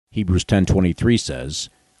Hebrews 10:23 says,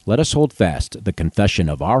 "Let us hold fast the confession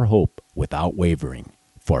of our hope without wavering,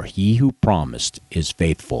 for he who promised is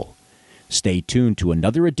faithful." Stay tuned to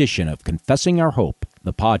another edition of Confessing Our Hope,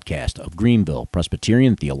 the podcast of Greenville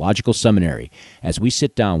Presbyterian Theological Seminary, as we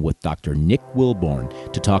sit down with Dr. Nick Wilborn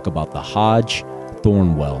to talk about the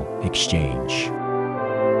Hodge-Thornwell exchange.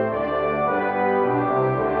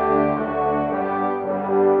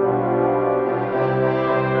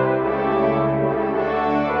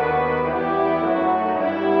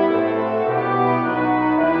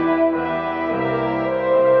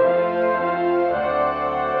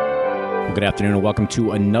 Good afternoon and welcome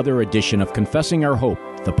to another edition of Confessing Our Hope,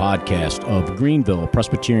 the podcast of Greenville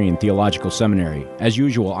Presbyterian Theological Seminary. As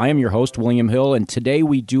usual, I am your host, William Hill, and today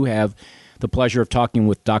we do have the pleasure of talking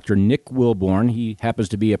with Dr. Nick Wilborn. He happens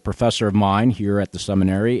to be a professor of mine here at the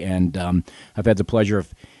seminary, and I've had the pleasure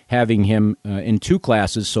of having him in two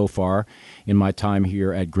classes so far in my time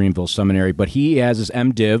here at Greenville Seminary. But he has his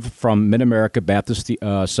MDiv from Mid-America Baptist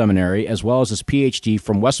Seminary, as well as his PhD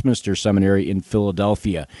from Westminster Seminary in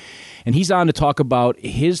Philadelphia. And he's on to talk about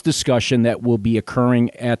his discussion that will be occurring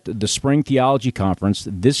at the Spring Theology Conference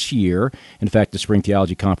this year. In fact, the Spring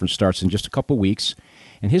Theology Conference starts in just a couple weeks.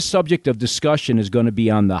 And his subject of discussion is going to be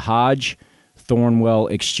on the Hodge-Thornwell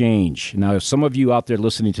exchange. Now, some of you out there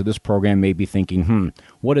listening to this program may be thinking,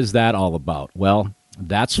 what is that all about? Well,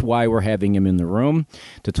 that's why we're having him in the room,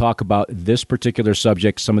 to talk about this particular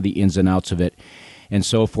subject, some of the ins and outs of it, and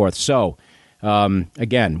so forth. So,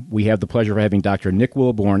 again, we have the pleasure of having Dr. Nick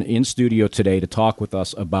Wilborn in studio today to talk with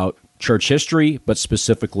us about church history, but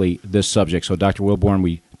specifically this subject. So, Dr. Wilborn,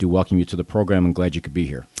 we do welcome you to the program and glad you could be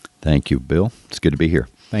here. Thank you, Bill. It's good to be here.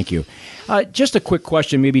 Thank you. Just a quick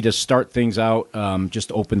question, maybe to start things out, just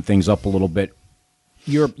to open things up a little bit.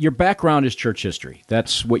 Your background is church history.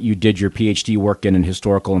 That's what you did your PhD work in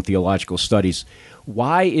historical and theological studies.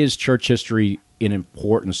 Why is church history an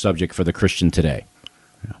important subject for the Christian today?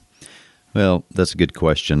 Well, that's a good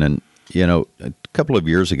question. And, you know, a couple of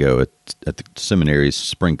years ago at the seminary's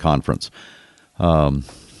spring conference,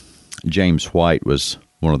 James White was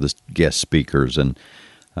one of the guest speakers. And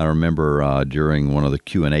I remember during one of the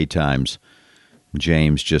Q&A times,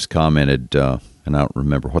 James just commented, and I don't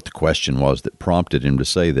remember what the question was that prompted him to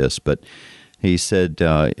say this, but he said,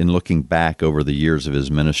 in looking back over the years of his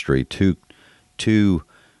ministry, two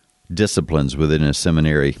disciplines within his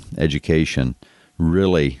seminary education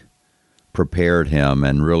really prepared him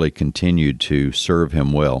and really continued to serve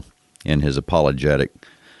him well in his apologetic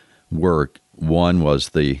work. One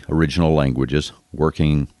was the original languages,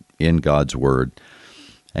 working in God's Word,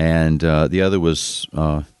 and the other was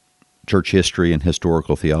church history and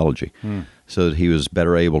historical theology, so that he was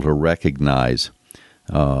better able to recognize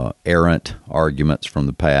errant arguments from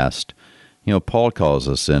the past. You know, Paul calls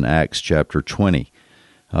us in Acts chapter 20,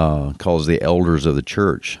 calls the elders of the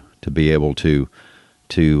church to be able to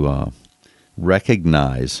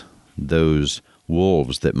recognize those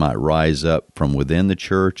wolves that might rise up from within the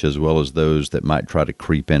church, as well as those that might try to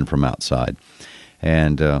creep in from outside.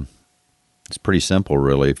 And it's pretty simple,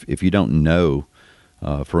 really. If you don't know,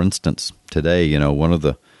 for instance, today, you know, one of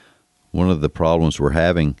the problems we're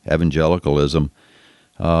having, evangelicalism,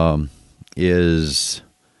 is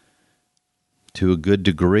to a good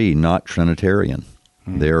degree not Trinitarian.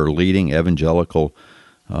 There are leading evangelical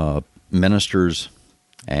ministers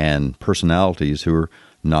and personalities who are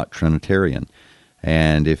not Trinitarian.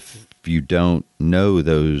 And if you don't know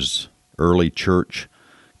those early church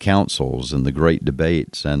councils and the great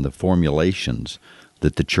debates and the formulations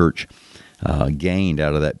that the church gained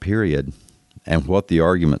out of that period and what the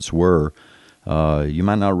arguments were, you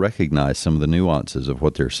might not recognize some of the nuances of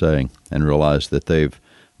what they're saying and realize that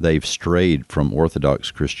they've strayed from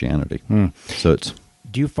Orthodox Christianity. So it's.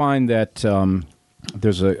 Do you find that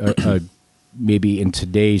there's a maybe in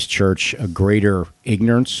today's church a greater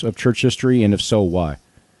ignorance of church history, and if so, why?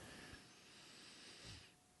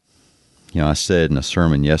 You know, I said in a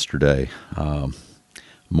sermon yesterday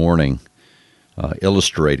morning,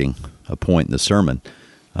 illustrating a point in the sermon,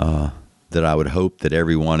 that I would hope that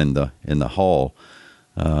everyone in the hall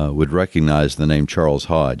would recognize the name Charles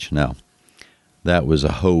Hodge. Now, that was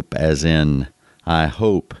a hope, as in I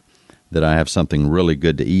hope that I have something really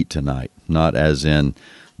good to eat tonight, not as in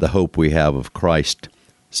the hope we have of Christ's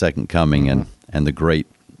second coming and the great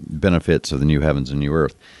benefits of the new heavens and new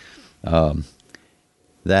earth.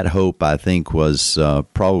 That hope, I think, was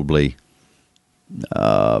probably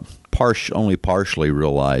only partially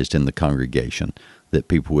realized in the congregation, that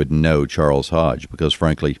people would know Charles Hodge, because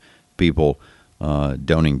frankly, people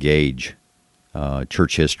don't engage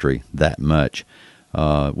church history that much.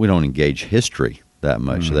 We don't engage history that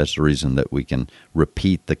much. So that's the reason that we can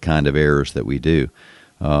repeat the kind of errors that we do.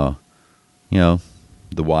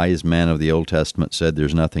 The wise man of the Old Testament said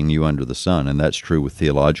there's nothing new under the sun, and that's true with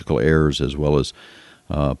theological errors as well as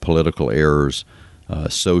political errors,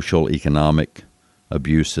 social, economic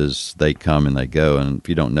abuses. They come and they go, and if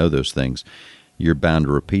you don't know those things, you're bound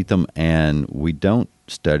to repeat them, and we don't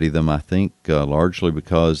study them, I think, largely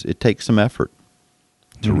because it takes some effort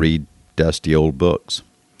to read dusty old books,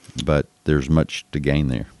 but there's much to gain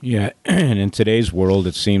there. Yeah, and in today's world,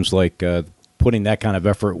 it seems like putting that kind of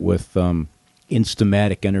effort with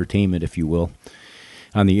instamatic entertainment, if you will,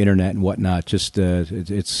 on the internet and whatnot, just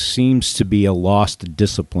it seems to be a lost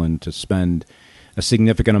discipline to spend a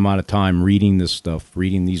significant amount of time reading this stuff,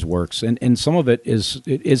 reading these works, and some of it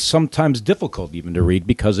is sometimes difficult even to read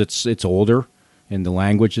because it's older and the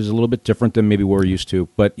language is a little bit different than maybe we're used to.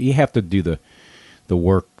 But you have to do the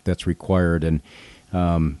work that's required, and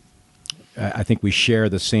I think we share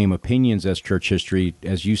the same opinions as church history.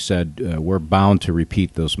 As you said, we're bound to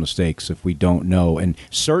repeat those mistakes if we don't know. And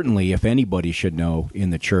certainly, if anybody should know in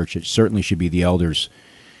the church, it certainly should be the elders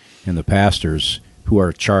and the pastors who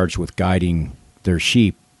are charged with guiding their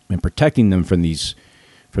sheep and protecting them from these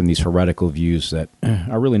heretical views that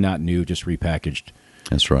are really not new, just repackaged.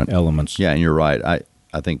 That's right. Elements. Yeah, and you're right.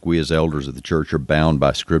 I think we as elders of the church are bound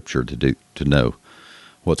by Scripture to know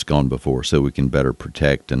what's gone before, so we can better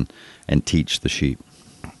protect and teach the sheep.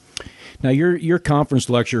 Now, your conference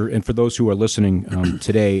lecture, and for those who are listening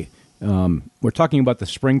today, we're talking about the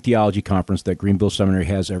Spring Theology Conference that Greenville Seminary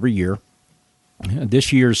has every year.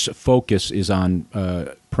 This year's focus is on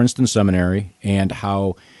Princeton Seminary and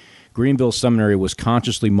how Greenville Seminary was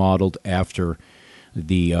consciously modeled after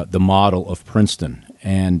the model of Princeton,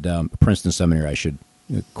 and Princeton Seminary, I should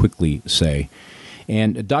quickly say.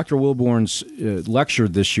 And Dr. Wilborn's lecture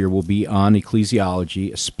this year will be on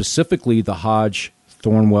ecclesiology, specifically the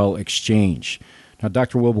Hodge-Thornwell exchange. Now,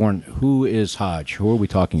 Dr. Wilborn, who is Hodge? Who are we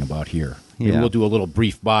talking about here? Yeah. We'll do a little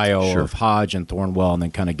brief bio of Hodge and Thornwell and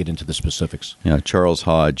then kind of get into the specifics. Yeah, Charles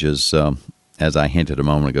Hodge is, as I hinted a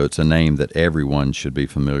moment ago, it's a name that everyone should be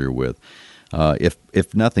familiar with.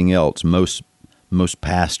 If nothing else, most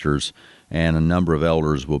pastors and a number of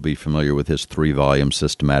elders will be familiar with his 3-volume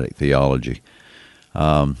systematic theology.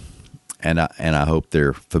 And I hope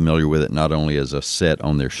they're familiar with it not only as a set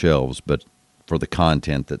on their shelves, but for the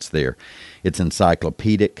content that's there. It's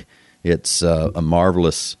encyclopedic. It's a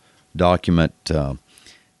marvelous document.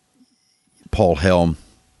 Paul Helm,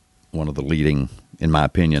 one of the leading, in my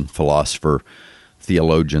opinion,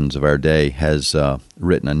 theologians of our day, has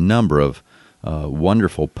written a number of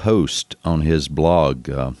wonderful posts on his blog,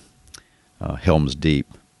 Helm's Deep.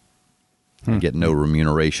 I get no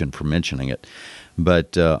remuneration for mentioning it.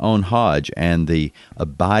 But on Hodge and the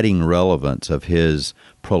abiding relevance of his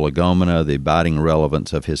prolegomena, the abiding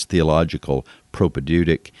relevance of his theological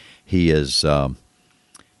propedeutic, he's a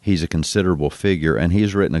considerable figure, and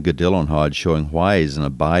he's written a good deal on Hodge, showing why he's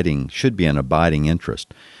should be an abiding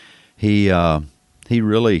interest. He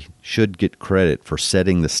really should get credit for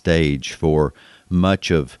setting the stage for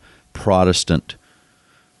much of Protestant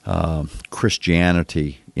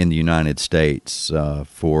Christianity in the United States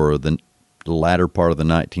for the latter part of the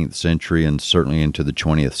 19th century and certainly into the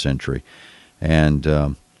 20th century. And,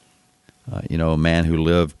 a man who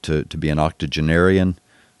lived to be an octogenarian,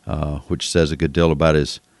 which says a good deal about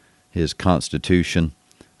his constitution,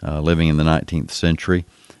 living in the 19th century.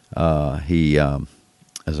 He,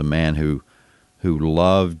 as a man who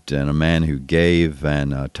loved and a man who gave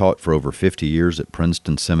and taught for over 50 years at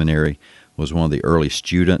Princeton Seminary, was one of the early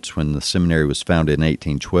students when the seminary was founded in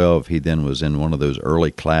 1812. He then was in one of those early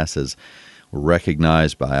classes,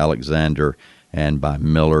 recognized by Alexander and by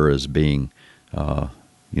Miller as being, a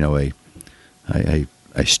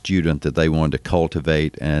student that they wanted to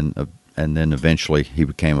cultivate, and then eventually he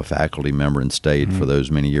became a faculty member and stayed for those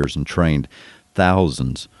many years and trained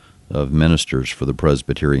thousands of ministers for the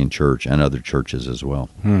Presbyterian Church and other churches as well.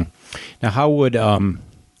 Now, how would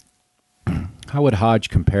Hodge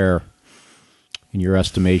compare, in your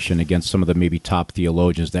estimation, against some of the maybe top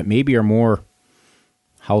theologians that maybe are more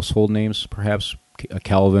household names, perhaps a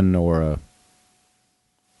Calvin or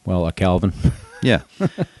a Calvin? Yeah.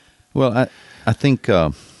 Well, I think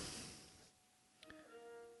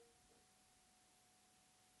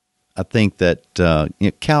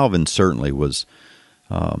that Calvin certainly was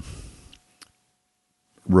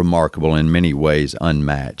remarkable in many ways,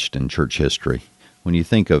 unmatched in church history. When you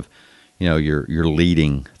think of, your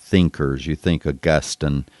leading thinkers, you think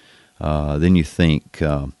Augustine, then you think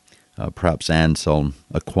perhaps Anselm,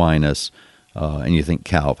 Aquinas, and you think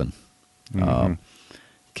Calvin.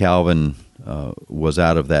 Calvin was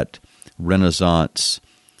out of that Renaissance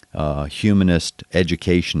humanist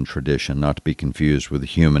education tradition, not to be confused with the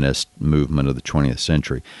humanist movement of the 20th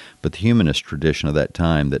century, but the humanist tradition of that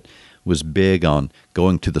time that was big on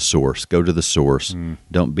going to the source, go to the source.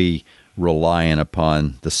 Don't be relying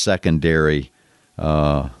upon the secondary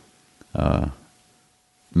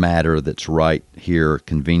matter that's right here,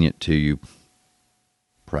 convenient to you,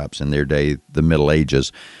 perhaps in their day, the Middle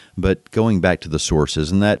Ages, but going back to the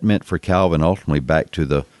sources. And that meant for Calvin ultimately back to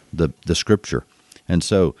the Scripture. And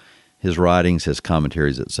so his writings, his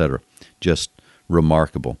commentaries, etc., just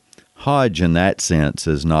remarkable. Hodge, in that sense,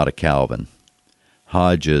 is not a Calvin.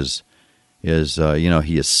 Hodge is he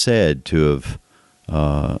is said to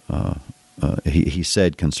have, he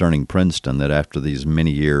said concerning Princeton that after these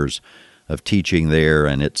many years of teaching there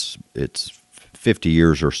and its 50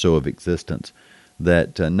 years or so of existence,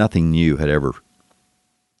 that nothing new had ever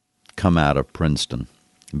come out of Princeton.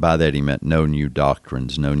 By that he meant no new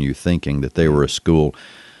doctrines, no new thinking, that they were a school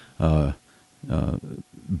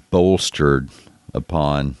bolstered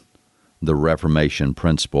upon the Reformation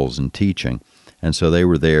principles and teaching. And so they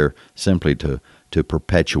were there simply to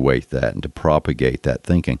perpetuate that and to propagate that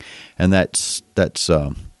thinking. And that's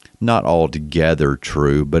not altogether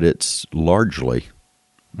true, but it's largely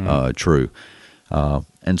true.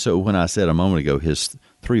 And so when I said a moment ago his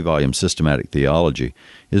 3-volume systematic theology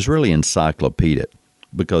is really encyclopedic,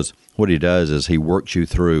 because what he does is he works you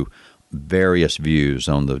through various views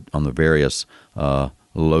on the various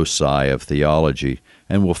loci of theology,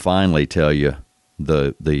 and will finally tell you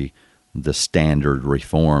the standard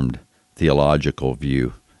Reformed theological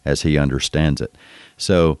view as he understands it.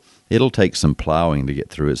 So it'll take some plowing to get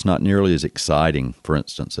through. It's not nearly as exciting, for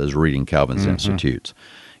instance, as reading Calvin's Institutes.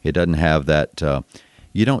 It doesn't have that.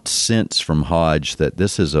 You don't sense from Hodge that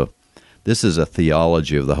this is a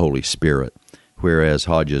theology of the Holy Spirit, whereas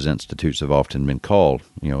Hodge's Institutes have often been called,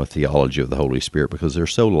 a theology of the Holy Spirit, because they're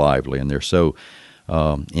so lively and they're so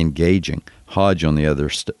engaging. Hodge, on the other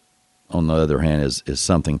hand, is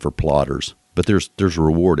something for plotters, but there's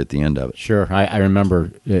reward at the end of it. Sure, I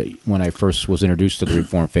remember when I first was introduced to the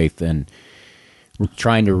Reformed faith and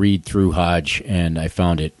trying to read through Hodge, and I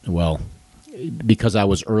found it, because I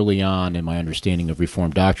was early on in my understanding of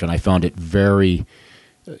Reformed doctrine, I found it very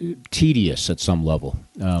tedious at some level.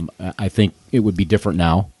 I think it would be different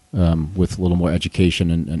now with a little more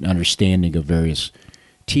education and understanding of various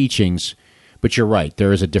teachings. But you're right,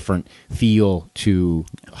 there is a different feel to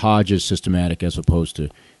Hodge's systematic as opposed to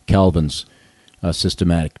Calvin's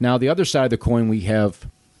systematic. Now, the other side of the coin, we have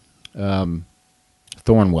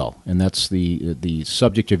Thornwell, and that's the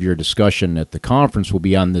subject of your discussion at the conference will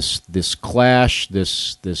be on this clash,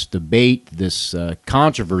 this debate, this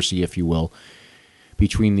controversy, if you will,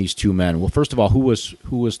 between these two men. Well, first of all, who was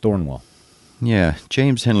Thornwell? Yeah,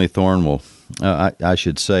 James Henley Thornwell. I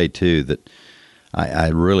should say, too, that I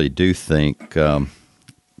really do think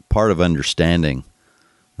part of understanding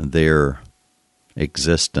their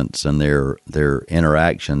existence and their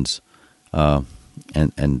interactions, and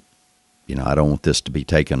I don't want this to be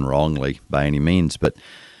taken wrongly by any means, but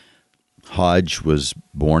Hodge was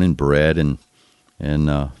born and bred in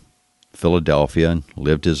Philadelphia and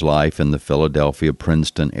lived his life in the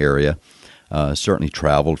Philadelphia-Princeton area. Certainly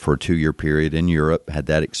traveled for a 2-year period in Europe, had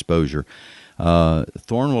that exposure.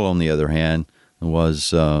 Thornwell, on the other hand,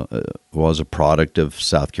 was a product of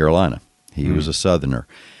South Carolina. He was a Southerner.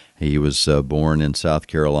 He was born in South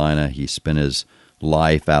Carolina. He spent his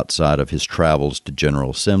life outside of his travels to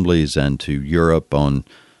General Assemblies and to Europe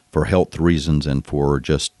for health reasons and for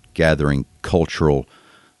just gathering cultural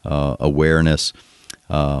awareness.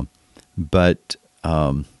 But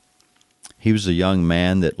he was a young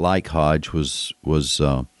man that, like Hodge, was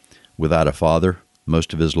without a father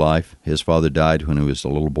most of his life. His father died when he was a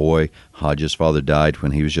little boy. Hodge's father died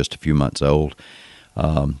when he was just a few months old.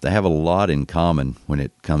 They have a lot in common when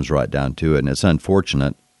it comes right down to it, and it's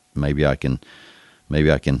unfortunate. Maybe I can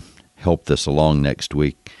help this along next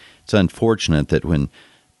week. It's unfortunate that when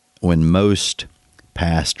most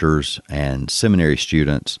pastors and seminary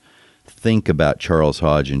students think about Charles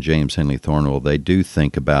Hodge and James Henley Thornwell, they do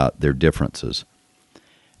think about their differences,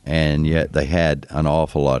 and yet they had an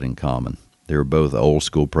awful lot in common. They were both old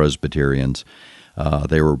school Presbyterians.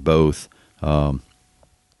 They were both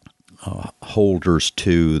holders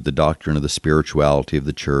to the doctrine of the spirituality of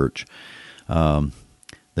the church.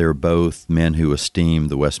 They were both men who esteemed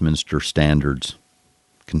the Westminster Standards,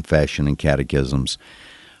 confession, and catechisms.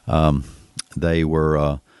 They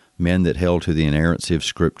were men that held to the inerrancy of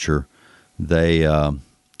Scripture. They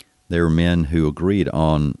were men who agreed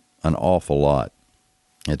on an awful lot.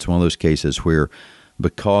 It's one of those cases where,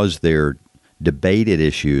 because their debated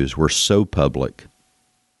issues were so public,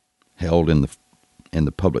 held in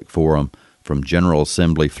the public forum, from General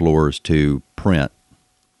Assembly floors to print,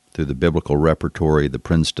 through the Biblical Repertory, the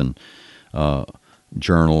Princeton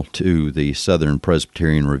Journal, to the Southern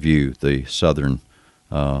Presbyterian Review, the Southern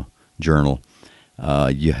Journal.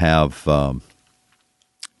 You have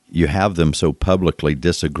them so publicly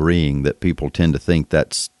disagreeing that people tend to think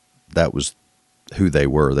that was who they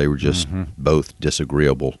were. They were just both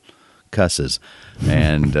disagreeable cusses,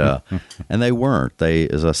 and they weren't. They,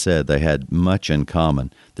 as I said, they had much in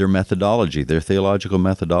common. Their methodology, their theological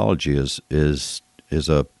methodology, is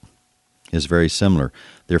very similar.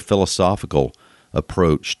 Their philosophical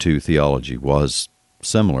approach to theology was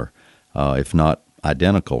similar, if not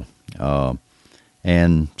identical.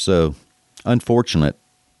 And so, unfortunate,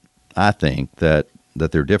 I think, that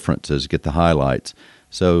their differences get the highlights.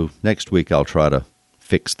 So next week I'll try to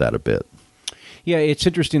fix that a bit. Yeah, it's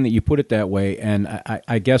interesting that you put it that way, and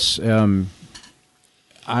I guess I'm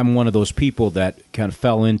one of those people that kind of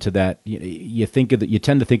fell into that. You tend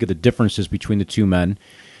to think of the differences between the two men,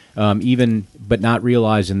 but not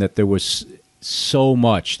realizing that there was so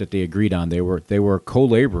much that they agreed on. They were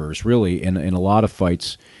co-laborers, really, in a lot of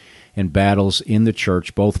fights and battles in the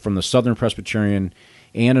church, both from the Southern Presbyterian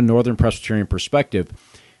and a Northern Presbyterian perspective.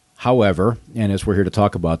 However, and as we're here to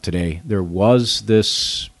talk about today, there was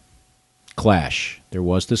this clash. There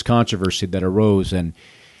was this controversy that arose, and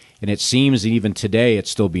it seems that even today it's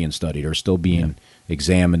still being studied or still being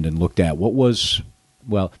examined and looked at. What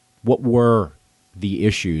were the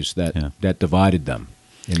issues that divided them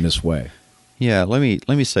in this way? Yeah, let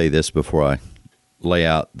me say this before I lay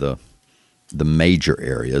out the major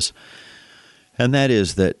areas, and that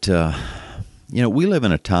is that we live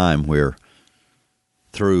in a time where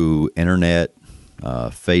through internet,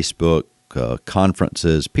 Facebook,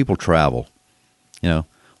 conferences, people travel.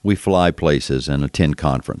 We fly places and attend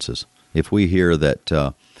conferences. If we hear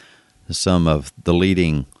that some of the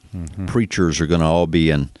leading preachers are going to all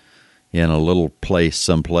be in a little place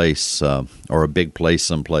someplace or a big place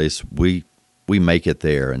someplace, we make it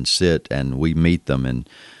there and sit and we meet them and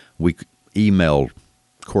we email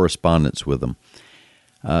correspondence with them.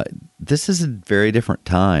 This is a very different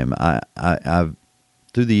time. I've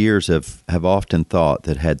through the years have often thought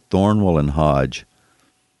that had Thornwell and Hodge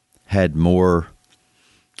had more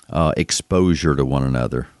exposure to one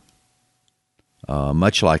another,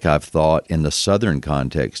 much like I've thought in the Southern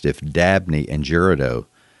context, if Dabney and Girardeau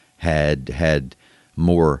had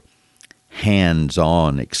more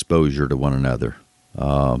hands-on exposure to one another,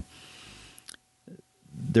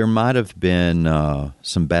 there might have been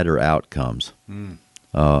some better outcomes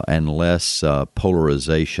and less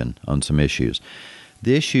polarization on some issues.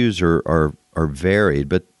 The issues are varied,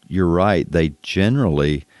 but you're right; they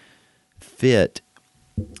generally fit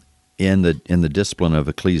in the discipline of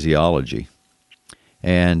ecclesiology,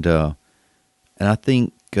 and I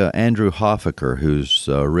think Andrew Hoffaker, who's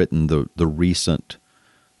written the recent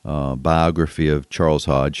biography of Charles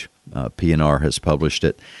Hodge, P&R has published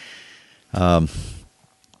it. I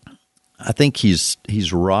think he's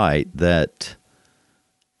right that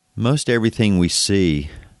most everything we see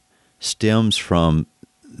stems from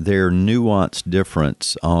their nuanced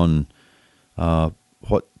difference on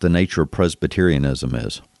what the nature of Presbyterianism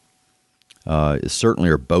is. Certainly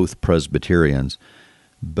are both Presbyterians,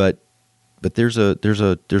 but there's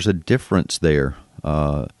a difference there.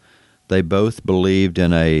 They both believed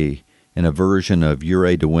in a version of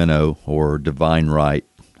Ure Divino or divine right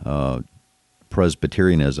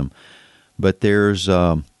Presbyterianism, but there's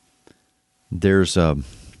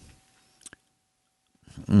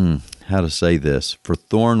how to say this? For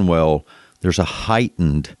Thornwell, there's a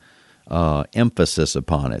heightened emphasis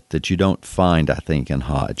upon it that you don't find, I think, in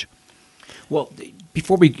Hodge. Well,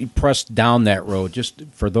 before we press down that road, just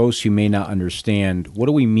for those who may not understand, what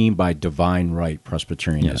do we mean by divine right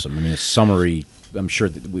Presbyterianism? Yeah. I mean, a summary, I'm sure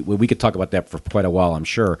that we could talk about that for quite a while, I'm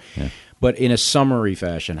sure. Yeah. But in a summary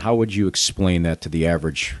fashion, how would you explain that to the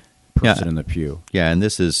average person in the pew? Yeah, and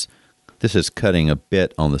this is cutting a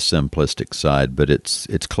bit on the simplistic side, but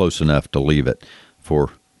it's close enough to leave it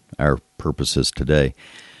for our purposes today.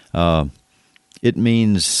 It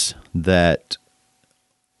means that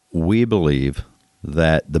we believe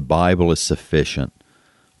that the Bible is sufficient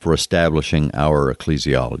for establishing our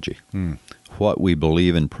ecclesiology. What we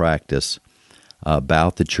believe in practice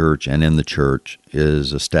about the church and in the church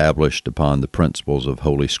is established upon the principles of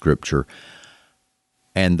Holy Scripture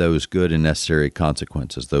and those good and necessary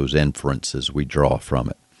consequences, those inferences we draw from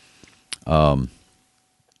it.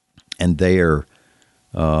 And there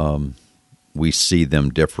we see them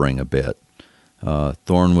differing a bit.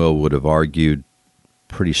 Thornwell would have argued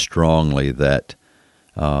pretty strongly that,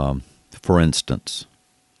 for instance,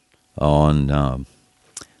 on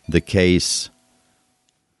the case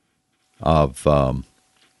of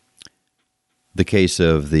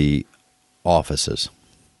the offices,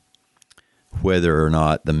 whether or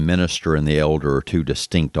not the minister and the elder are two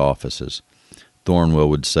distinct offices. Thornwell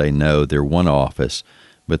would say no, they're one office,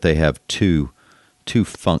 but they have two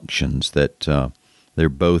functions that they're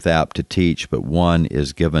both apt to teach, but one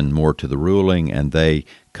is given more to the ruling, and they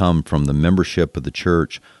come from the membership of the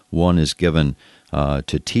church. One is given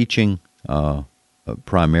to teaching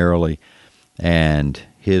primarily, and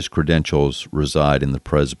his credentials reside in the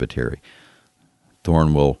presbytery.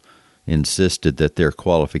 Thornwell insisted that their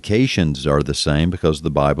qualifications are the same because the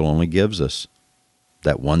Bible only gives us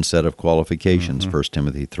that one set of qualifications, 1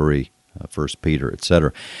 Timothy 3, 1 Peter,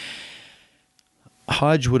 etc.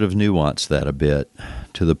 Hodge would have nuanced that a bit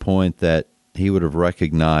to the point that he would have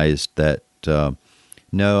recognized that,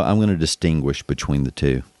 no, I'm going to distinguish between the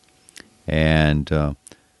two. And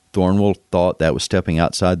Thornwell thought that was stepping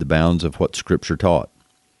outside the bounds of what Scripture taught.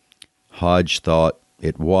 Hodge thought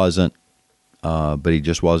it wasn't, but he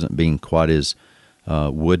just wasn't being quite as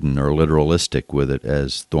wooden or literalistic with it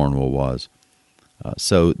as Thornwell was.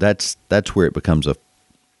 So that's where it becomes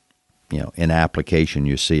in application,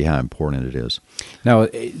 you see how important it is. Now,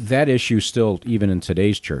 that issue still, even in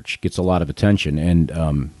today's church, gets a lot of attention.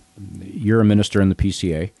 And you're a minister in the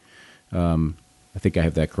PCA. I think I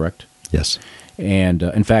have that correct. Yes. And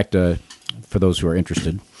in fact, for those who are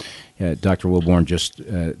interested, Dr. Wilborn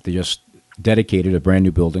they just dedicated a brand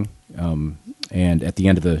new building. And at the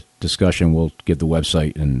end of the discussion, we'll give the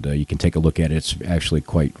website, and you can take a look at it. It's actually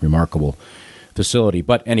quite remarkable facility.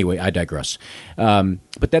 But anyway, I digress.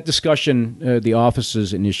 But that discussion, the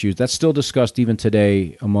offices and issues, that's still discussed even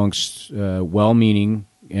today amongst well-meaning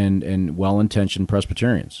and well-intentioned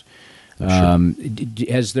Presbyterians. Sure.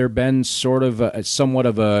 Has there been sort of somewhat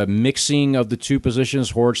of a mixing of the two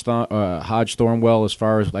positions, Hodge Thornwell, as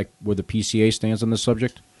far as like where the PCA stands on this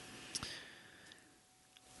subject?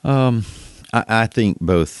 I think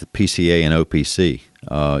both PCA and OPC,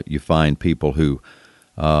 you find people who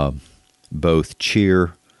both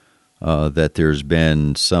cheer that there's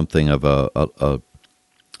been something of a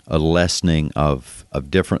lessening of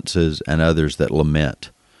differences, and others that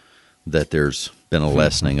lament that there's been a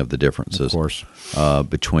lessening of the differences. Of course.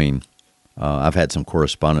 Between. I've had some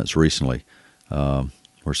correspondence recently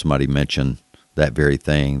where somebody mentioned that very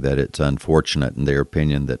thing, that it's unfortunate in their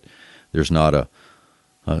opinion that there's not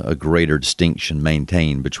a greater distinction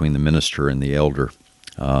maintained between the minister and the elder,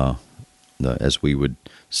 as we would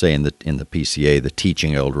say in the PCA, the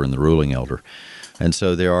teaching elder and the ruling elder. And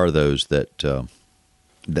so there are those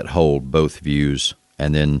that hold both views.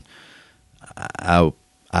 And then I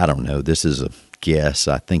don't know, this is a guess.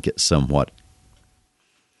 I think it's somewhat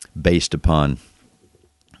based upon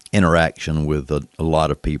interaction with a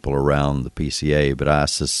lot of people around the PCA, but I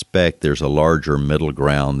suspect there's a larger middle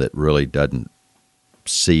ground that really doesn't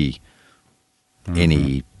see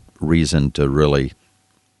any reason to really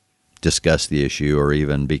discuss the issue or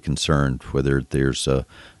even be concerned whether there's a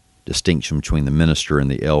distinction between the minister and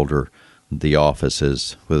the elder, the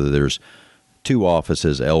offices, whether there's two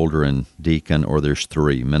offices, elder and deacon, or there's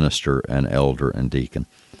three, minister and elder and deacon.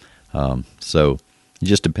 So it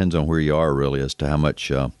just depends on where you are, really, as to how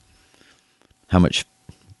much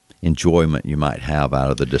enjoyment you might have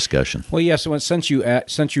out of the discussion. Well, yes. Yeah, so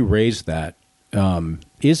since you raised that,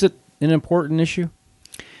 is it an important issue?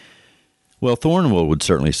 Well, Thornwell would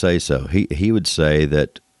certainly say so. He would say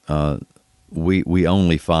that we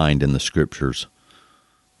only find in the Scriptures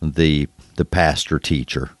the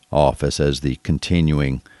pastor-teacher office as the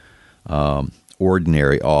continuing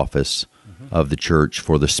ordinary office of the church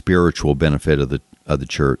for the spiritual benefit of the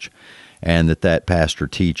church, and that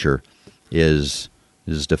pastor-teacher is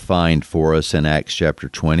defined for us in Acts chapter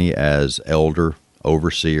 20 as elder,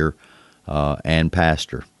 overseer, and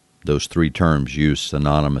pastor. Those three terms used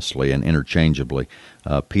synonymously and interchangeably.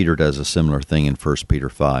 Peter does a similar thing in 1 Peter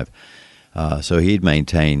 5. So he'd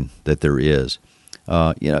maintain that there is.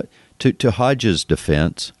 To Hodge's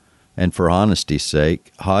defense, and for honesty's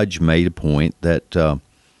sake, Hodge made a point that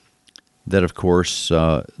of course,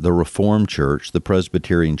 the Reformed Church, the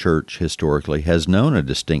Presbyterian Church historically, has known a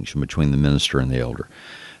distinction between the minister and the elder.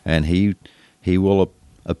 And he will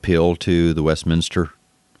appeal to the Westminster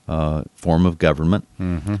form of government.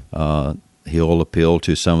 He'll appeal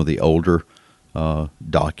to some of the older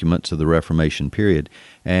documents of the Reformation period,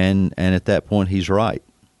 and at that point he's right.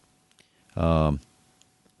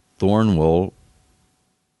 Thornwell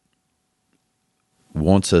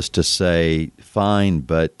wants us to say, fine,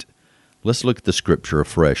 but let's look at the Scripture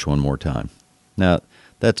afresh one more time. Now,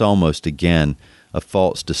 that's almost, again, a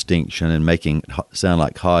false distinction and making it sound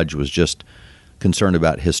like Hodge was just concerned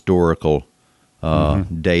about historical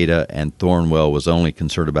data and Thornwell was only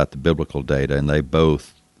concerned about the biblical data, and they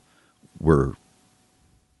both were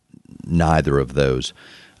neither of those.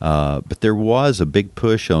 But there was a big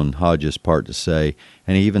push on Hodge's part to say,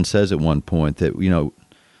 and he even says at one point that,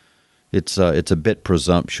 it's a bit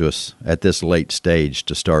presumptuous at this late stage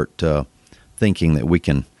to start thinking that we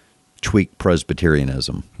can tweak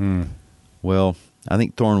Presbyterianism. Well, I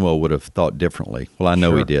think Thornwell would have thought differently. Well, I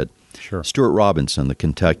know he did. Sure. Stuart Robinson, the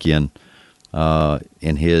Kentuckian,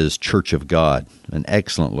 in his Church of God, an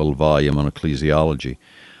excellent little volume on ecclesiology,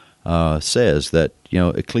 says that,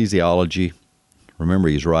 ecclesiology, remember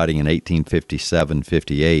he's writing in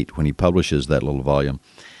 1857-58 when he publishes that little volume.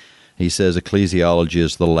 He says ecclesiology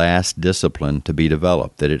is the last discipline to be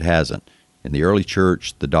developed, that it hasn't. In the early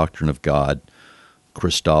church, the doctrine of God,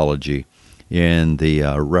 Christology. In the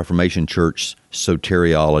Reformation church,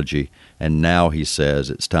 soteriology. And now he says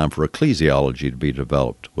it's time for ecclesiology to be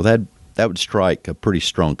developed. Well, that would strike a pretty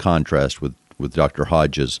strong contrast with Dr.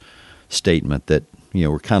 Hodge's statement that,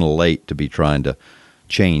 we're kind of late to be trying to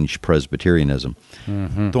change Presbyterianism.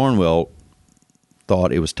 Thornwell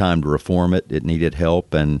thought it was time to reform it. It needed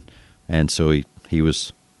help, and so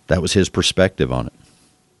that was his perspective on it.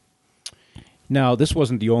 Now, this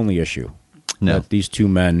wasn't the only issue that these two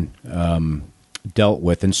men dealt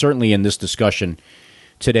with, and certainly in this discussion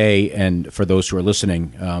today, and for those who are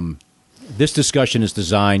listening, this discussion is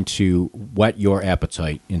designed to whet your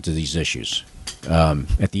appetite into these issues.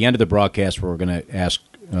 At the end of the broadcast, we're going to ask,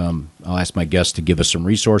 I'll ask my guests to give us some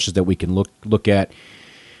resources that we can look at.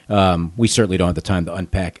 We certainly don't have the time to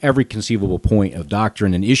unpack every conceivable point of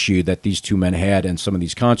doctrine and issue that these two men had and some of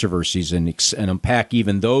these controversies and unpack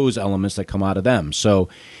even those elements that come out of them. So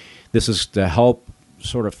this is to help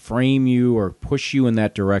sort of frame you or push you in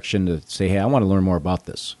that direction to say, hey, I want to learn more about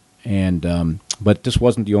this. And but this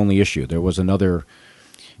wasn't the only issue. There was another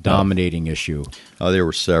dominating issue. Oh, there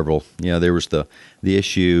were several. There was the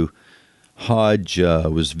issue. Hodge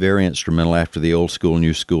was very instrumental after the Old School,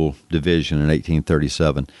 New School division in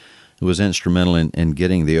 1837. It was instrumental in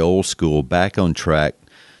getting the Old School back on track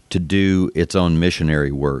to do its own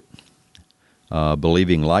missionary work,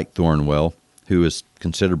 believing like Thornwell, who is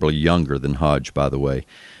considerably younger than Hodge, by the way.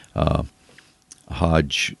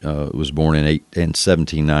 Hodge was born in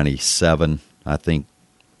 1797, I think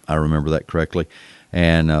I remember that correctly,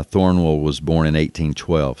 and Thornwell was born in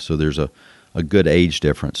 1812, so there's a good age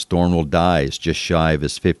difference. Thornwell dies just shy of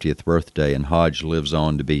his 50th birthday, and Hodge lives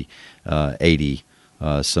on to be 80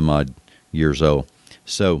 some odd years old.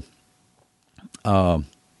 So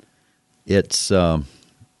it's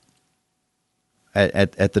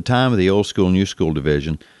at the time of the Old School, New School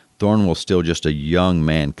division, Thornwell's still just a young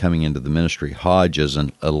man coming into the ministry. Hodge is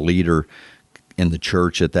a leader in the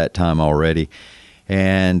church at that time already,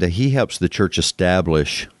 and he helps the church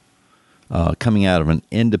establish, coming out of an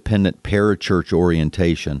independent parachurch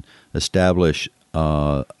orientation, establish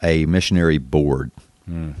a missionary board.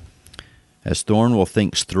 As Thornwell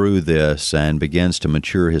thinks through this and begins to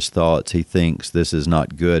mature his thoughts, he thinks this is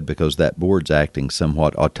not good because that board's acting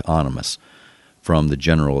somewhat autonomous from the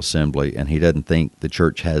General Assembly, and he doesn't think the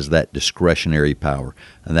church has that discretionary power.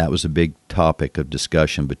 And that was a big topic of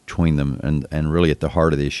discussion between them and really at the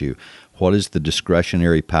heart of the issue. What is the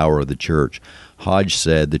discretionary power of the church? Hodge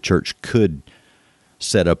said the church could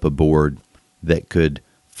set up a board that could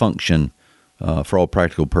function, for all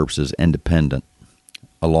practical purposes, independent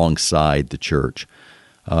alongside the church,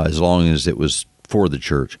 as long as it was for the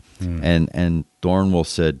church. And Thornwell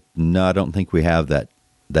said, no, I don't think we have that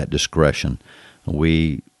discretion.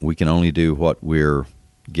 We can only do what we're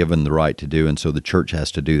given the right to do, and so the church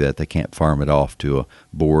has to do that. They can't farm it off to a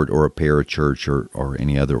board or a parachurch or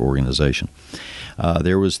any other organization.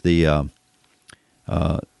 There was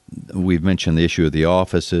we've mentioned the issue of the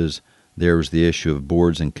offices. There was the issue of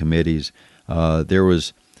boards and committees. There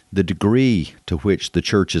was the degree to which the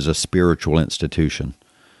church is a spiritual institution.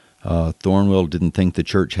 Thornwell didn't think the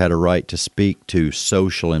church had a right to speak to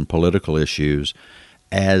social and political issues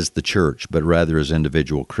as the church, but rather as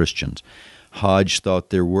individual Christians. Hodge thought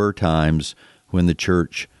there were times when the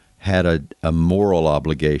church had a moral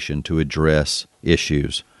obligation to address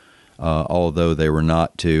issues, although they were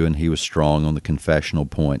not to, and he was strong on the confessional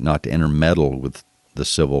point, not to intermeddle with the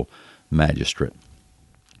civil magistrate.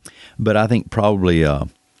 But I think probably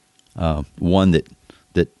one that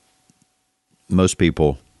most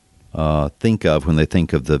people think of when they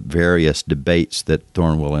think of the various debates that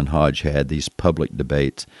Thornwell and Hodge had, these public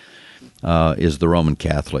debates, is the Roman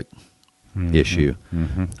Catholic issue.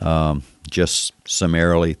 Just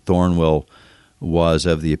summarily, Thornwell was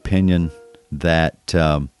of the opinion that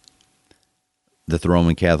the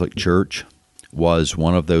Roman Catholic Church was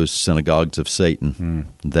one of those synagogues of Satan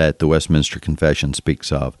that the Westminster Confession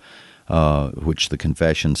speaks of, which the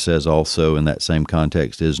Confession says also in that same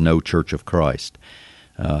context is no Church of Christ.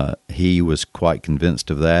 He was quite convinced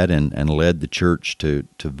of that and led the church to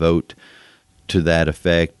vote to that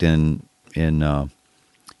effect in a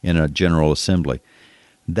general assembly.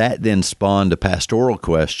 That then spawned a pastoral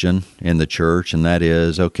question in the church, and that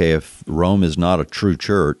is, okay, if Rome is not a true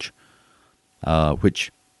church,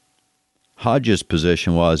 which Hodge's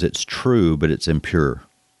position was it's true, but it's impure.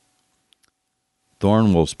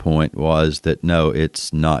 Thornwell's point was that no,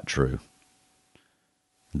 it's not true.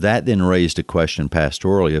 That then raised a question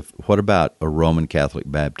pastorally of what about a Roman Catholic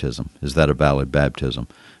baptism? Is that a valid baptism?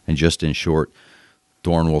 And just in short,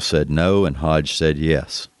 Thornwell said no, and Hodge said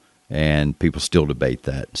yes. And people still debate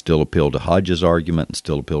that, still appeal to Hodge's argument, and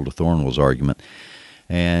still appeal to Thornwell's argument.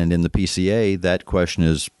 And in the PCA, that question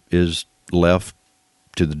is left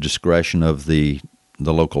to the discretion of the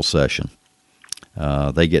local session.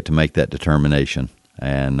 They get to make that determination.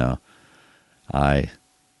 And I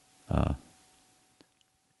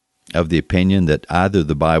of the opinion that either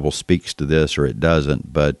the Bible speaks to this or it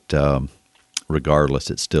doesn't, but regardless,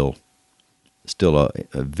 it's still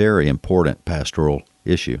a very important pastoral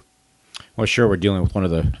issue. Well, sure, we're dealing with one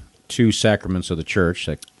of the two sacraments of the church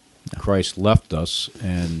that Christ left us,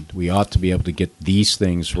 and we ought to be able to get these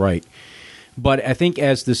things right. But I think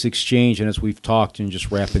as this exchange, and as we've talked, and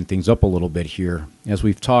just wrapping things up a little bit here, as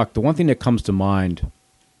we've talked, the one thing that comes to mind,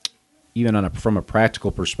 even from a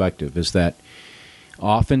practical perspective, is that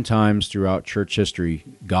oftentimes throughout church history,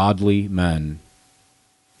 godly men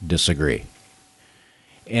disagree.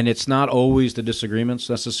 And it's not always the disagreements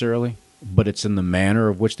necessarily, but it's in the manner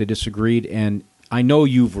of which they disagreed. And I know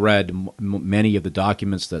you've read many of the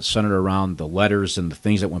documents that centered around the letters and the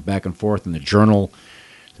things that went back and forth in the journal,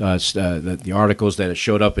 the articles that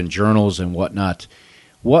showed up in journals and whatnot.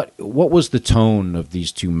 What was the tone of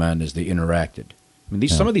these two men as they interacted? I mean,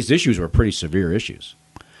 some of these issues were pretty severe issues.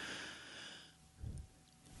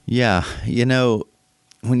 Yeah,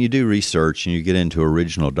 when you do research and you get into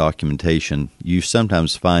original documentation, you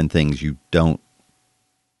sometimes find things you don't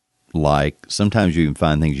like. Sometimes you even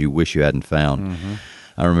find things you wish you hadn't found. Mm-hmm.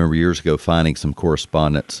 I remember years ago finding some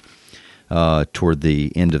correspondence toward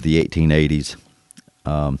the end of the 1880s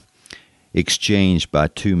exchanged by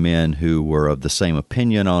two men who were of the same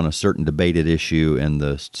opinion on a certain debated issue in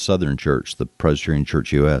the Southern Church, the Presbyterian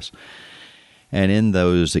Church U.S., and in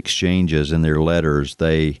those exchanges, in their letters,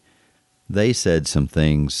 they said some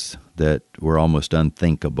things that were almost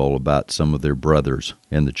unthinkable about some of their brothers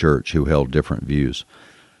in the church who held different views.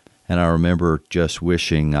 And I remember just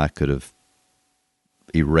wishing I could have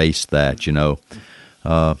erased that. You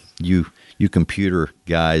computer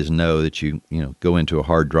guys know that you go into a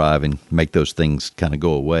hard drive and make those things kind of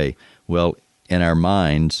go away. Well, in our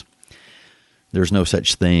minds, there's no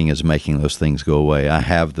such thing as making those things go away. I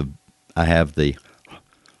have the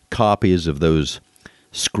copies of those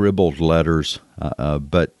scribbled letters,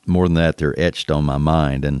 but more than that, they're etched on my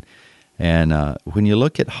mind. And when you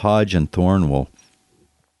look at Hodge and Thornwell,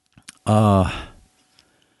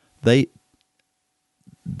 they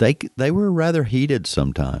were rather heated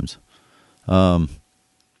sometimes.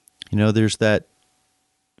 There's that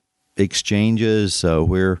exchanges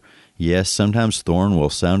where, yes, sometimes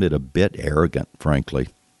Thornwell sounded a bit arrogant, frankly,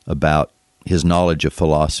 about his knowledge of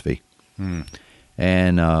philosophy.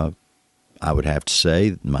 And I would have to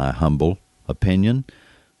say, my humble opinion,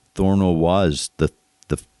 Thornwell was the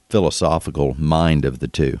philosophical mind of the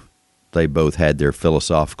two. They both had their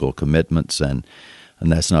philosophical commitments, and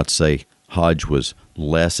that's not to say Hodge was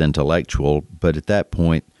less intellectual, but at that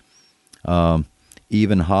point,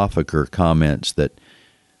 even Hoffaker comments that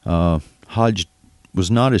Hodge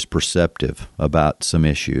was not as perceptive about some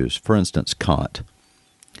issues. For instance, Kant.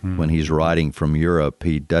 When he's writing from Europe,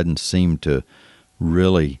 he doesn't seem to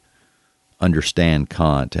really understand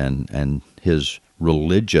Kant and his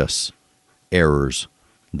religious errors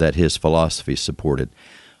that his philosophy supported.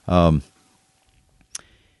 But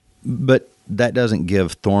that doesn't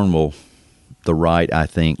give Thornwell the right, I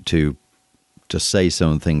think, to say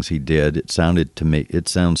some of the things he did. It sounds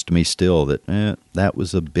to me still that that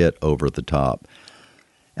was a bit over the top.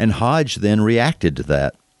 And Hodge then reacted to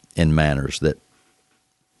that in manners that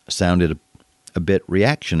sounded a bit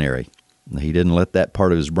reactionary. He didn't let that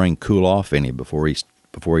part of his brain cool off any before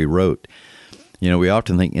he wrote. We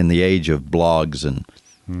often think in the age of blogs and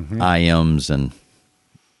IMs and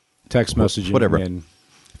text messaging, whatever, and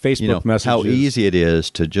Facebook messages, how easy it is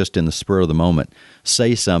to just in the spur of the moment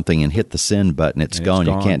say something and hit the send button. It's gone.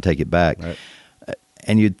 You can't take it back. Right.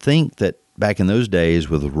 And you'd think that back in those days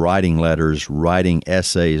with writing letters, writing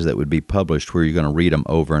essays that would be published where you're going to read them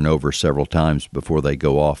over and over several times before they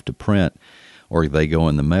go off to print or they go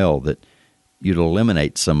in the mail, that you'd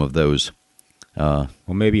eliminate some of those. Well,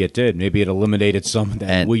 maybe it did. Maybe it eliminated some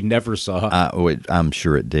that we never saw. I'm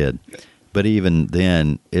sure it did. But even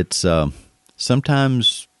then, it's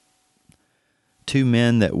sometimes two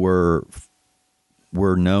men that were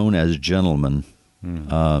known as gentlemen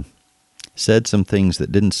said some things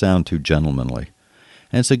that didn't sound too gentlemanly.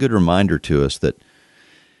 And it's a good reminder to us that,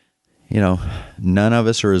 none of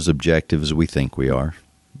us are as objective as we think we are.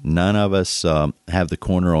 None of us have the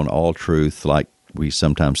corner on all truth like we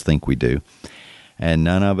sometimes think we do. And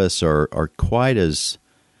none of us are quite as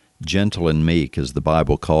gentle and meek as the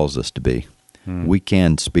Bible calls us to be. We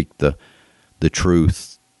can speak the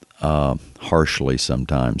truth harshly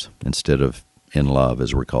sometimes instead of in love,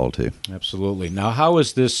 as we're called to. Absolutely. Now, how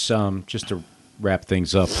is this, just to wrap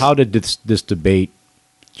things up, how did this debate,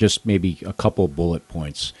 just maybe a couple of bullet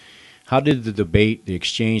points, how did the debate, the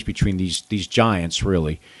exchange between these giants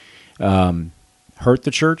really hurt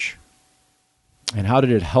the church? And how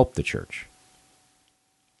did it help the church?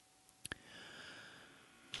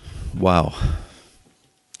 Wow.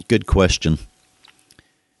 Good question.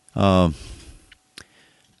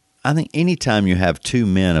 I think anytime you have two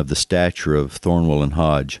men of the stature of Thornwell and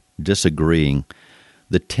Hodge disagreeing,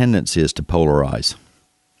 the tendency is to polarize.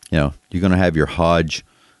 You're going to have your Hodge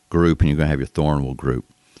group and you're going to have your Thornwell group.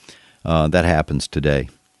 That happens today.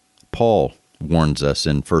 Paul warns us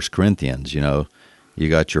in 1 Corinthians, you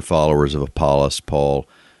got your followers of Apollos, Paul,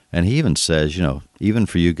 and he even says, even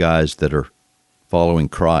for you guys that are following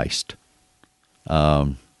Christ,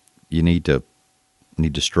 you need to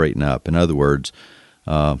straighten up. In other words,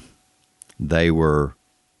 they were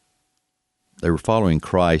following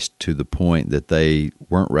Christ to the point that they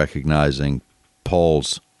weren't recognizing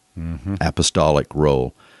Paul's apostolic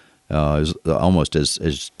role. Almost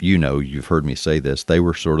as you've heard me say this, they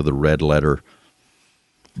were sort of the red letter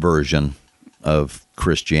version of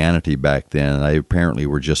Christianity back then. They apparently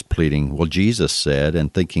were just pleading, well, Jesus said,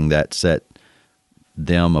 and thinking that set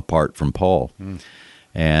them apart from Paul.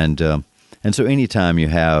 And so anytime you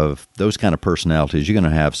have those kind of personalities, you're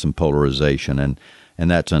going to have some polarization, and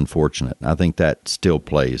that's unfortunate. I think that still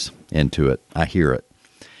plays into it. I hear it.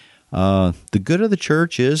 The good of the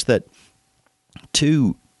church is that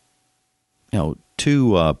two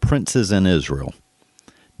princes in Israel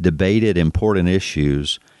debated important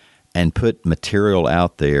issues and put material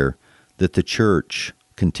out there that the church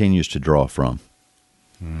continues to draw from.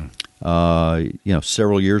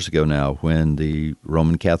 Several years ago now, when the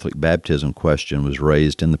Roman Catholic baptism question was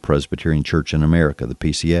raised in the Presbyterian Church in America, the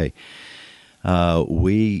PCA,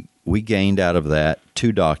 we gained out of that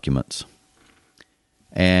two documents.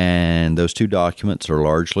 And those two documents are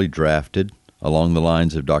largely drafted along the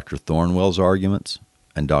lines of Dr. Thornwell's arguments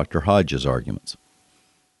and Dr. Hodge's arguments.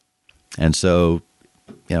 And so,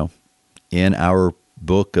 in our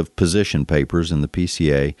book of position papers in the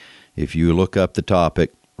PCA, if you look up the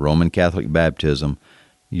topic, Roman Catholic baptism,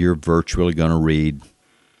 you're virtually going to read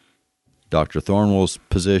Dr. Thornwell's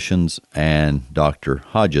positions and Dr.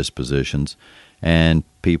 Hodge's positions, and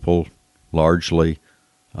people largely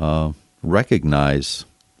recognize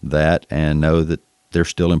that and know that they're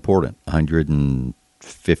still important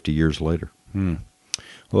 150 years later. Well,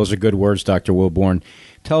 those are good words, Dr. Wilborn.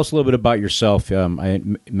 Tell us a little bit about yourself. I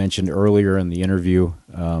mentioned earlier in the interview,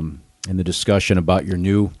 in the discussion about your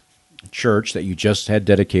new church that you just had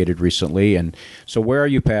dedicated recently. And so where are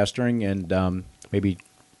you pastoring? And maybe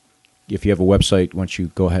if you have a website, why don't you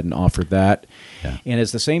go ahead and offer that? Yeah. And at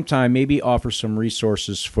the same time, maybe offer some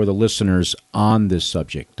resources for the listeners on this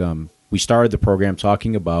subject. We started the program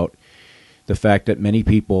talking about the fact that many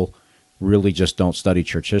people really just don't study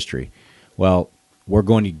church history. Well, we're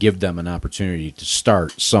going to give them an opportunity to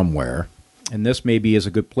start somewhere, and this maybe is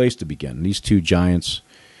a good place to begin. These two giants,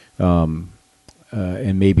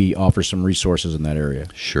 and maybe offer some resources in that area.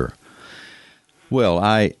 Sure. Well,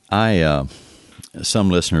 I some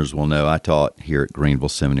listeners will know I taught here at Greenville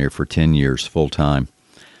Seminary for 10 years full time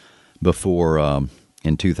before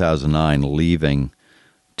in 2009 leaving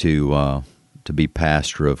to be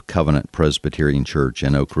pastor of Covenant Presbyterian Church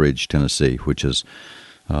in Oak Ridge, Tennessee, which is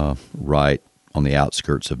right on the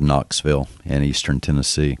outskirts of Knoxville in eastern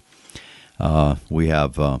Tennessee. We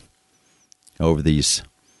have, over these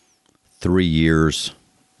 3 years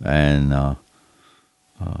and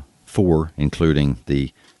 4, including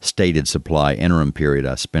the stated supply interim period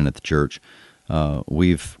I spent at the church,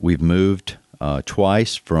 we've moved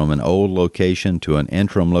twice from an old location to an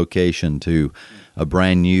interim location to a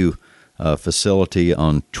brand new facility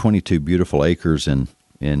on 22 beautiful acres in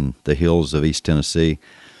in the hills of East Tennessee,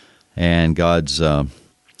 and God's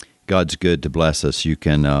good to bless us. You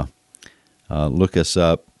can look us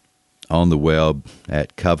up on the web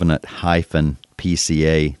at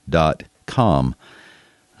covenant-pca.com.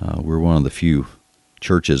 We're one of the few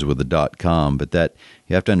churches with a .com, but that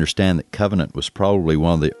you have to understand that Covenant was probably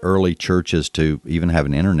one of the early churches to even have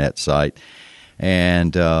an internet site,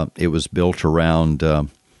 and it was built around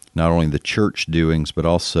not only the church doings, but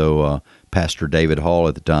also Pastor David Hall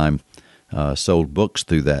at the time sold books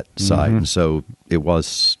through that site, and so there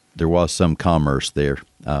was some commerce there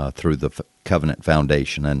through the Covenant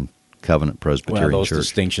Foundation and Covenant Presbyterian Church. Well, those Church.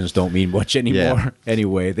 Distinctions don't mean much anymore. Yeah.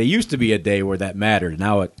 Anyway, they used to be a day where that mattered.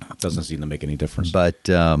 Now it doesn't seem to make any difference. But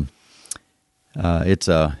it's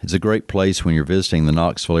a great place when you're visiting the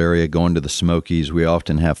Knoxville area, going to the Smokies. We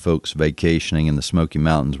often have folks vacationing in the Smoky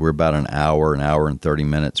Mountains. We're about an hour and 30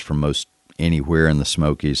 minutes from most anywhere in the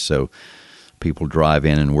Smokies, so people drive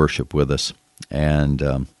in and worship with us, and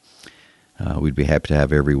we'd be happy to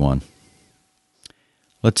have everyone.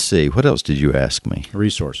 Let's see, what else did you ask me?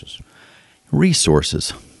 Resources.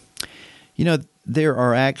 You know, there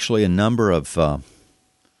are actually a number of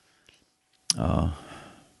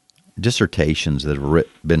dissertations that have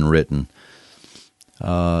been written.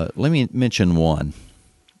 Let me mention one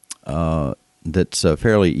that's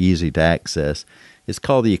fairly easy to access. It's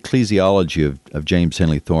called The Ecclesiology of James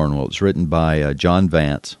Henley Thornwell. It's written by John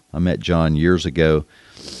Vance. I met John years ago,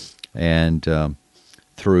 and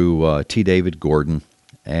through T. David Gordon,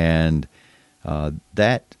 and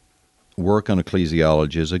that work on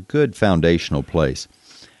ecclesiology is a good foundational place.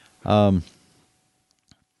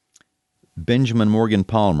 Benjamin Morgan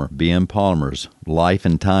Palmer, B.M. Palmer's Life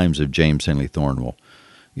and Times of James Henley Thornwell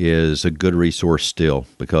is a good resource still,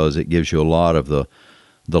 because it gives you a lot of the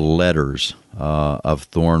letters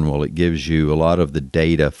of Thornwell. It gives you a lot of the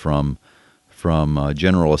data from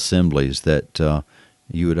General Assemblies that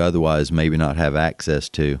you would otherwise maybe not have access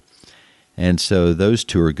to. And so those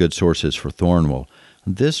two are good sources for Thornwell.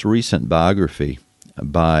 This recent biography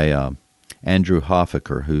by Andrew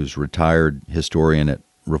Hoffaker, who's retired historian at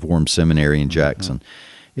Reformed Seminary in Jackson,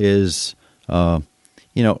 is,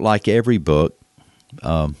 like every book,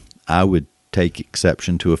 I would take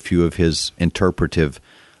exception to a few of his interpretive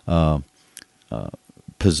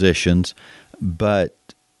positions. But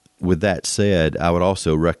with that said, I would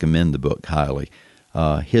also recommend the book highly.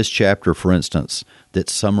 His chapter, for instance, that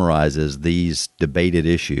summarizes these debated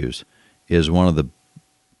issues is one of the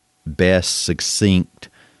best succinct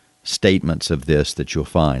statements of this that you'll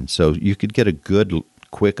find. So you could get a good,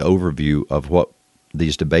 quick overview of what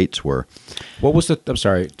these debates were. What was I'm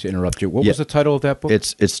sorry to interrupt you. What was the title of that book?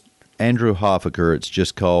 It's Andrew Hoffaker. It's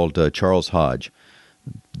just called Charles Hodge,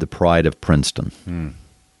 The Pride of Princeton. And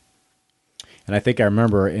I think I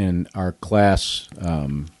remember in our class,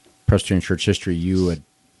 Presbyterian Church History, you had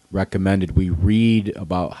recommended we read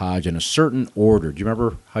about Hodge in a certain order. Do you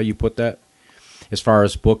remember how you put that? As far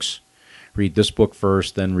as books, read this book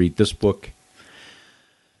first, then read this book.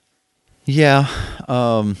 Yeah,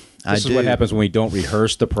 This is what happens when we don't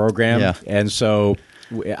rehearse the program, and so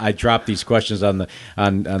I drop these questions on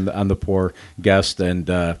the poor guest, and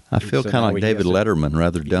I feel kind of like David Letterman,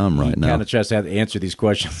 rather dumb right now. Kind of just have to answer these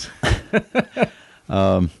questions.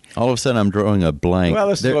 All of a sudden, I'm drawing a blank. Well,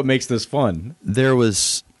 this is what makes this fun. There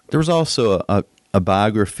was also a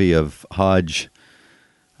biography of Hodge.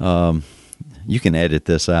 You can edit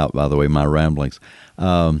this out, by the way, my ramblings.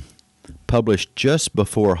 Published just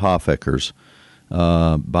before Hoffaker's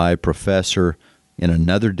by a professor in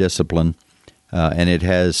another discipline, and it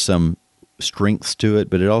has some strengths to it,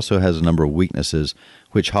 but it also has a number of weaknesses,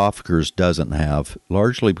 which Hoffaker's doesn't have,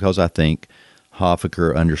 largely because I think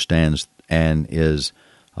Hoffaker understands and has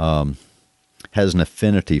an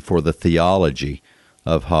affinity for the theology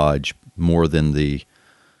of Hodge more than the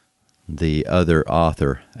other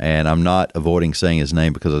author. And I'm not avoiding saying his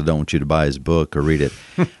name because I don't want you to buy his book or read it.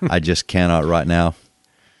 I just cannot right now.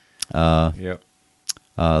 The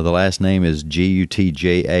last name is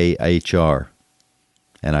Gutjahr,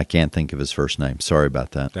 and I can't think of his first name. Sorry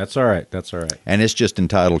about that. That's all right. And it's just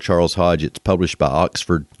entitled Charles Hodge. It's published by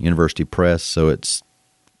Oxford University Press, so it's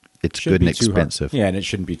good and expensive. Yeah, and it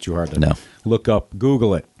shouldn't be too hard to look up.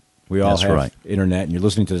 Google it. We all have internet, and you're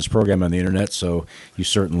listening to this program on the internet, so you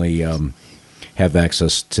certainly have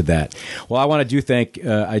access to that. Well, I want to thank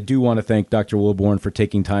Dr. Wilborn for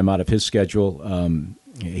taking time out of his schedule.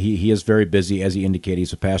 He is very busy, as he indicated.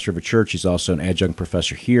 He's a pastor of a church. He's also an adjunct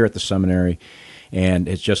professor here at the seminary, and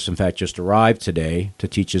has just arrived today to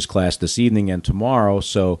teach his class this evening and tomorrow.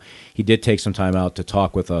 So he did take some time out to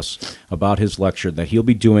talk with us about his lecture that he'll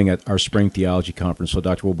be doing at our spring theology conference. So,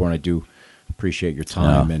 Dr. Wilborn, I do appreciate your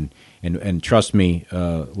time. And trust me,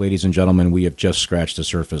 ladies and gentlemen, we have just scratched the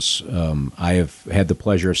surface. I have had the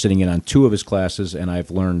pleasure of sitting in on 2 of his classes, and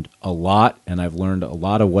I've learned a lot, and I've learned a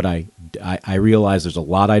lot of what I realize there's a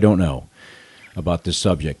lot I don't know about this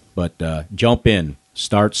subject. But jump in,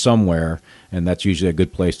 start somewhere, and that's usually a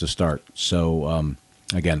good place to start. So,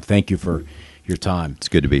 again, thank you for your time. It's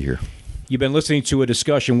good to be here. You've been listening to a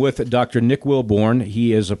discussion with Dr. Nick Wilborn.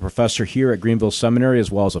 He is a professor here at Greenville Seminary as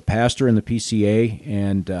well as a pastor in the PCA.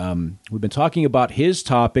 And we've been talking about his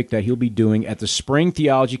topic that he'll be doing at the Spring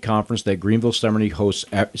Theology Conference that Greenville Seminary hosts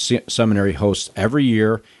every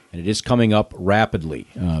year. And it is coming up rapidly.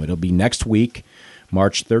 It'll be next week,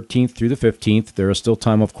 March 13th through the 15th. There is still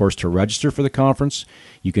time, of course, to register for the conference.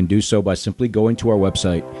 You can do so by simply going to our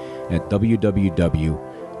website at www.gpts.edu.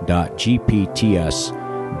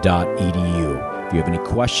 If you have any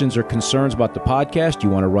questions or concerns about the podcast, you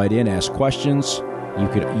want to write in, ask questions, you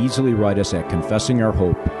could easily write us at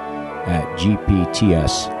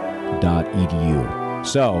confessingourhope@gpts.edu.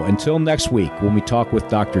 So, until next week, when we talk with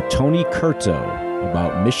Dr. Tony Curto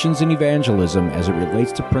about missions and evangelism as it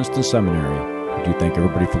relates to Princeton Seminary, I do thank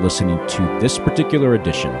everybody for listening to this particular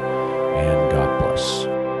edition, and God bless.